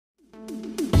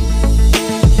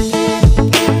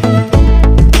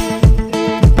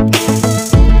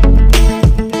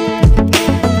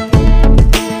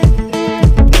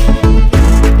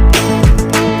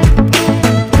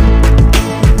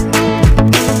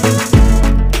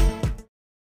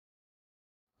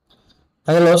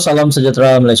Halo, salam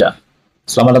sejahtera Malaysia.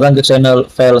 Selamat datang ke channel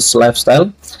Fails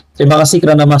Lifestyle. Terima kasih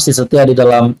kerana masih setia di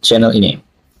dalam channel ini.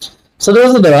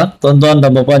 Saudara-saudara, tuan-tuan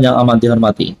dan puan yang amat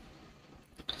dihormati.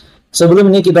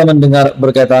 Sebelum ini kita mendengar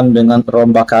berkaitan dengan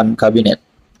perombakan kabinet.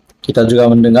 Kita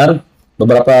juga mendengar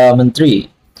beberapa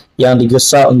menteri yang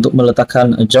digesa untuk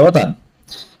meletakkan jawatan.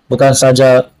 Bukan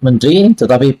saja menteri,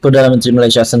 tetapi Perdana Menteri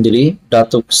Malaysia sendiri,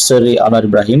 Datuk Seri Anwar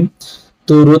Ibrahim,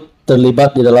 turut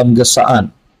terlibat di dalam gesaan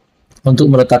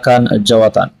untuk meletakkan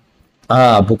jawatan.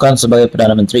 Bukan sebagai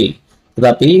Perdana Menteri,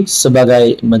 tetapi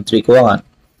sebagai Menteri Kewangan.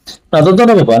 Nah, tuan-tuan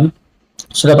dan puan,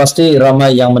 sudah pasti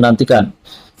ramai yang menantikan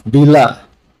bila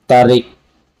tarik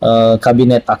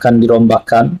kabinet akan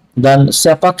dirombakan dan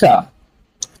siapakah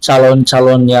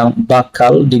calon-calon yang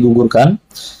bakal digugurkan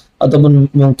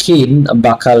ataupun mungkin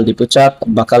bakal dipecat,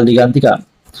 bakal digantikan.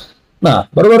 Nah,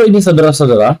 baru-baru ini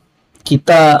saudara-saudara,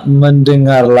 kita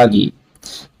mendengar lagi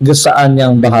gesaan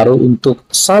yang baru untuk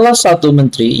salah satu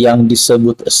menteri yang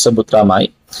disebut-sebut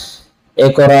ramai.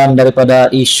 Ekoran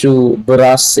daripada isu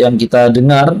beras yang kita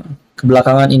dengar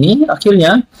kebelakangan ini,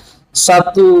 akhirnya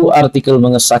satu artikel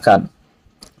mengesahkan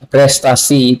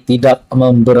prestasi tidak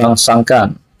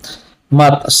memberangsangkan,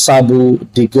 Mat Sabu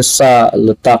digesa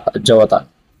letak jawatan.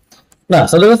 Nah,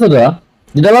 saudara-saudara,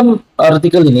 di dalam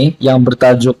artikel ini yang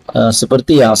bertajuk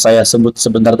seperti yang saya sebut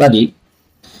sebentar tadi,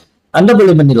 Anda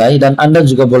boleh menilai dan Anda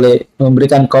juga boleh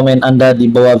memberikan komen Anda di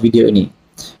bawah video ini.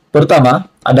 Pertama,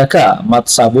 adakah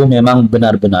Mat Sabu memang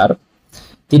benar-benar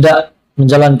tidak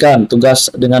menjalankan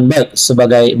tugas dengan baik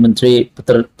sebagai Menteri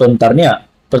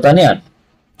Pertanian?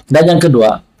 Dan yang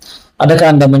kedua,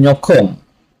 adakah Anda menyokong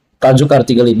tajuk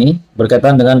artikel ini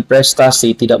berkaitan dengan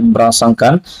prestasi tidak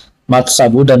memberangsangkan Mat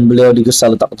Sabu dan beliau digesa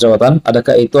letak jawatan?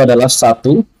 Adakah itu adalah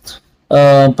satu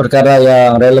perkara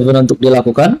yang relevan untuk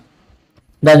dilakukan?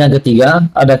 Dan yang ketiga,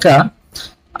 adakah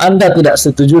Anda tidak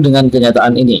setuju dengan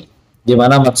kenyataan ini, di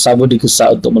mana Mat Sabu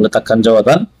digesa untuk meletakkan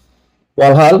jawatan,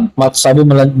 walhal Mat Sabu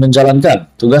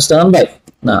menjalankan tugas dengan baik?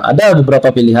 Nah, ada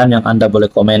beberapa pilihan yang Anda boleh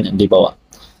komen di bawah.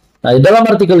 Nah, di dalam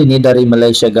artikel ini dari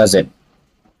Malaysia Gazette,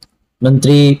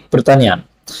 Menteri Pertanian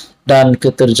dan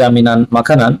Keterjaminan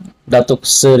Makanan, Datuk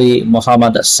Seri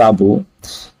Muhammad Sabu,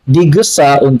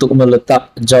 digesa untuk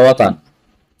meletak jawatan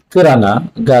kerana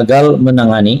gagal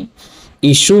menangani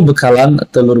isu bekalan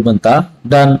telur mentah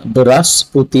dan beras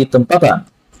putih tempatan.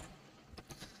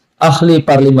 Ahli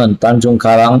Parlimen Tanjung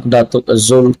Karang, Datuk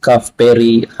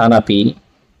Zulkafli Hanafi,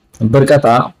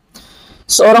 berkata,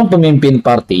 seorang pemimpin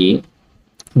parti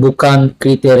bukan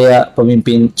kriteria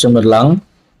pemimpin cemerlang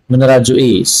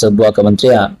menerajui sebuah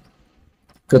kementerian.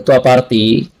 Ketua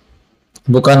parti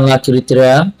bukanlah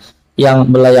kriteria yang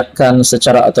melayakkan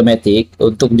secara otomatik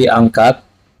untuk diangkat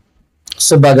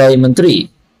sebagai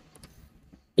menteri.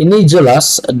 Ini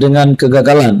jelas dengan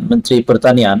kegagalan Menteri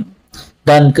Pertanian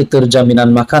dan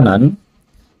Keterjaminan Makanan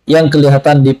yang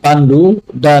kelihatan dipandu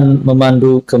dan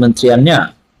memandu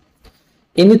kementeriannya.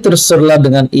 Ini terserlah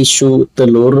dengan isu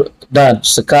telur dan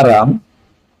sekarang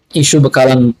isu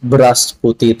bekalan beras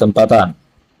putih tempatan.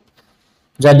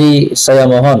 Jadi saya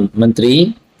mohon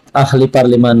Menteri, Ahli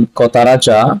Parlimen Kota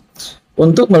Raja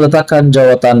untuk meletakkan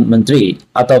jawatan Menteri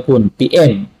ataupun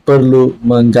PM perlu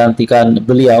menggantikan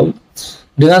beliau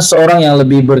dengan seorang yang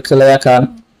lebih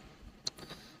berkelayakan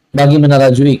bagi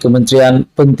menerajui kementerian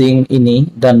penting ini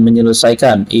dan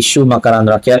menyelesaikan isu makanan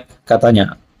rakyat,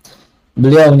 katanya.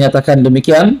 Beliau menyatakan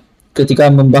demikian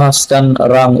ketika membahaskan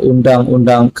rang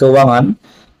Undang-Undang Kewangan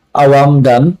Awam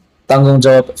dan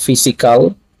Tanggungjawab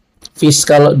Fiskal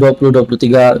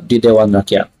 2023 di Dewan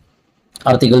Rakyat.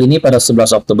 Artikel ini pada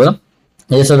 11 Oktober.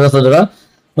 Jadi saudara-saudara,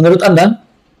 menurut Anda,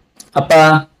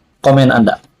 apa komen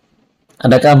Anda?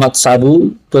 Adakah Mat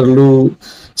Sabu perlu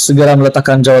segera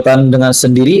meletakkan jawatan dengan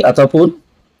sendiri ataupun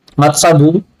Mat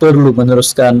Sabu perlu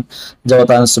meneruskan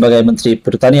jawatan sebagai Menteri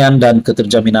Pertanian dan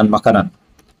Keterjaminan Makanan?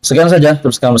 Sekian saja,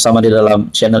 teruskan bersama di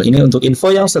dalam channel ini untuk info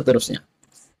yang seterusnya.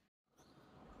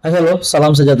 Halo,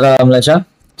 salam sejahtera Malaysia.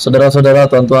 Saudara-saudara,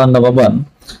 tuan-tuan dan puan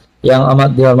yang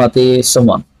amat dihormati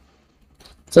semua.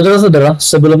 Saudara-saudara,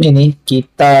 sebelum ini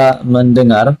kita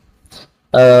mendengar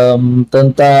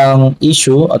tentang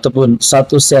isu ataupun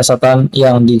satu siasatan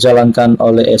yang dijalankan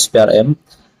oleh SPRM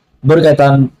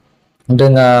berkaitan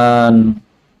dengan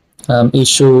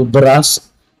isu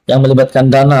beras yang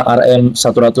melibatkan dana RM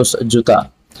 100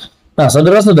 juta. Nah,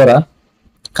 saudara-saudara,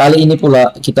 kali ini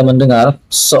pula kita mendengar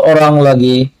seorang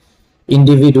lagi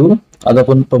individu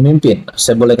ataupun pemimpin,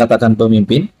 saya boleh katakan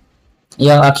pemimpin,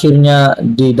 yang akhirnya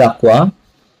didakwa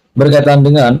berkaitan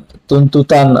dengan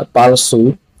tuntutan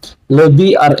palsu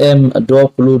lebih RM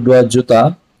 22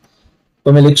 juta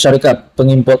pemilik syarikat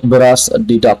pengimport beras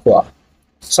didakwa.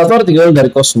 Satu artikel dari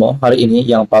Cosmo hari ini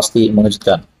yang pasti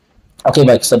mengejutkan. Oke,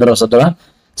 baik, saudara-saudara,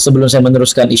 sebelum saya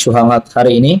meneruskan isu hangat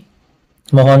hari ini,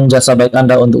 mohon jasa baik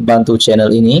Anda untuk bantu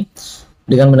channel ini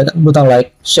dengan menekan butang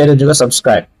like, share, dan juga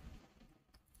subscribe.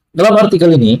 Dalam artikel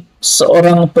ini,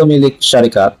 seorang pemilik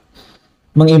syarikat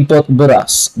mengimpor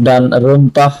beras dan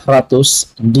rempah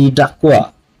ratus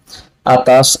didakwa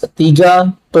atas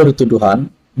 3 pertuduhan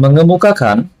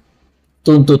mengemukakan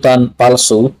tuntutan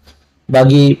palsu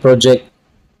bagi proyek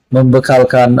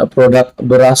membekalkan produk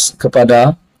beras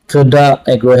kepada Kedah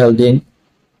Agro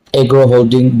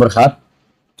Holding Berhad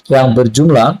yang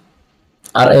berjumlah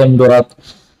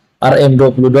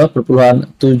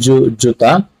Rm22,7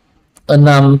 juta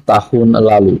 6 tahun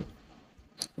lalu.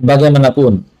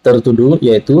 Bagaimanapun, tertuduh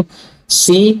yaitu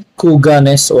si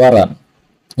Kuganeswaran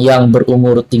yang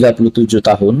berumur 37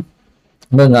 tahun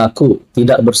mengaku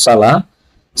tidak bersalah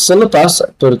selepas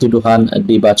pertuduhan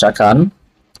dibacakan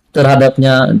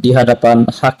terhadapnya di hadapan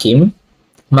hakim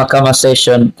Mahkamah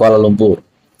Session Kuala Lumpur.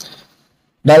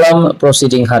 Dalam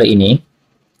prosiding hari ini,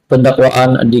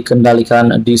 pendakwaan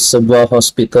dikendalikan di sebuah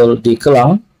hospital di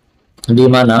Kelang, di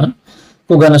mana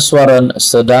Kuganeswaran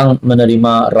sedang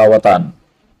menerima rawatan.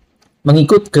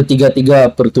 Mengikut ketiga-tiga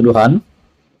pertuduhan,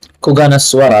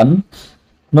 Kuganeswaran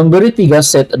memberi 3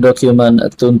 set dokumen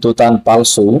tuntutan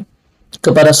palsu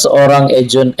kepada seorang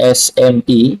agen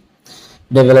SME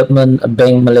Development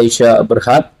Bank Malaysia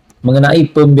Berhad mengenai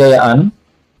pembiayaan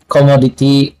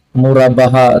komoditi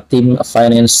murabaha tim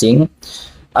financing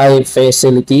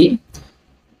I-Facility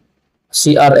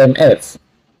CRMF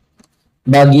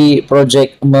bagi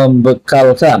proyek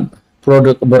membekalkan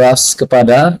produk beras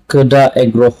kepada Kedah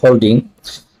Agro Holding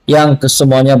yang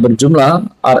kesemuanya berjumlah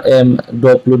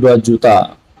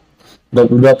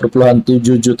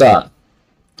Rm22,7 juta,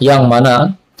 yang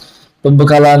mana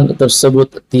pembekalan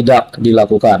tersebut tidak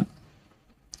dilakukan.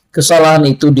 Kesalahan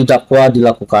itu didakwa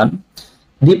dilakukan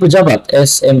di pejabat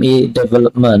SME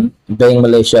Development Bank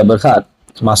Malaysia Berhad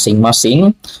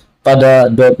masing-masing pada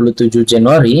 27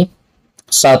 Januari,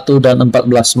 1 dan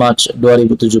 14 Mac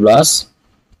 2017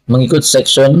 mengikut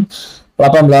Section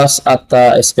 18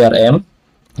 Akta SPRM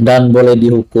dan boleh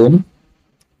dihukum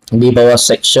di bawah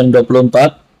Section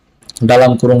 24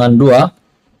 dalam kurungan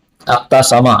 2 Akta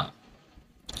sama.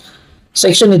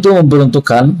 Section itu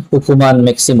memperuntukkan hukuman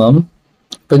maksimum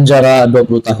penjara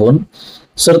 20 tahun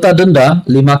serta denda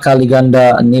 5 kali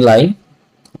ganda nilai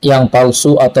yang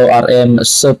palsu atau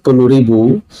Rm10.000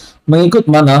 mengikut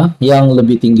mana yang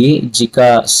lebih tinggi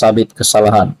jika sabit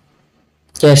kesalahan.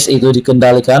 Kes itu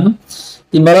dikendalikan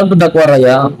Timbalan Pendakwa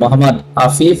Raya Muhammad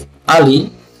Afif Ali,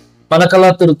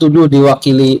 manakala tertuduh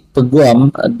diwakili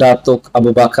Peguam Datuk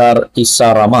Abu Bakar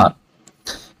Isa Rahmat.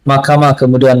 Mahkamah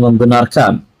kemudian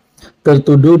membenarkan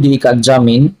tertuduh diikat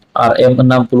jamin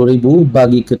Rm60.000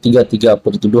 bagi ketiga-tiga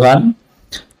pertuduhan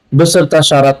beserta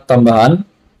syarat tambahan.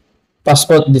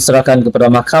 Pasport diserahkan kepada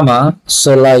mahkamah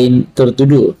selain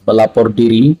tertuduh melapor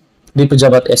diri di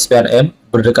pejabat SPRM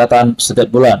berdekatan setiap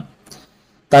bulan.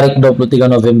 Tarik 23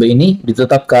 November ini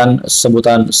ditetapkan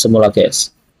sebutan semula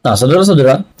kes. Nah,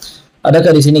 saudara-saudara,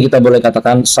 adakah di sini kita boleh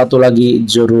katakan satu lagi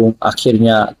jurung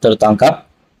akhirnya tertangkap,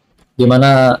 di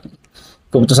mana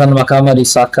keputusan mahkamah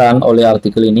disahkan oleh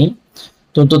artikel ini.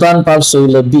 Tuntutan palsu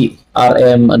lebih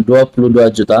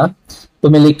Rm22 juta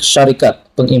pemilik syarikat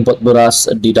pengimport beras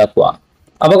didakwa.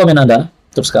 Apa komen Anda?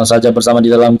 Teruskan saja bersama di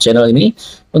dalam channel ini.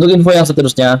 Untuk info yang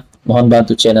seterusnya, mohon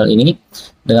bantu channel ini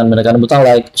dengan menekan butang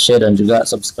like, share, dan juga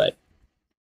subscribe.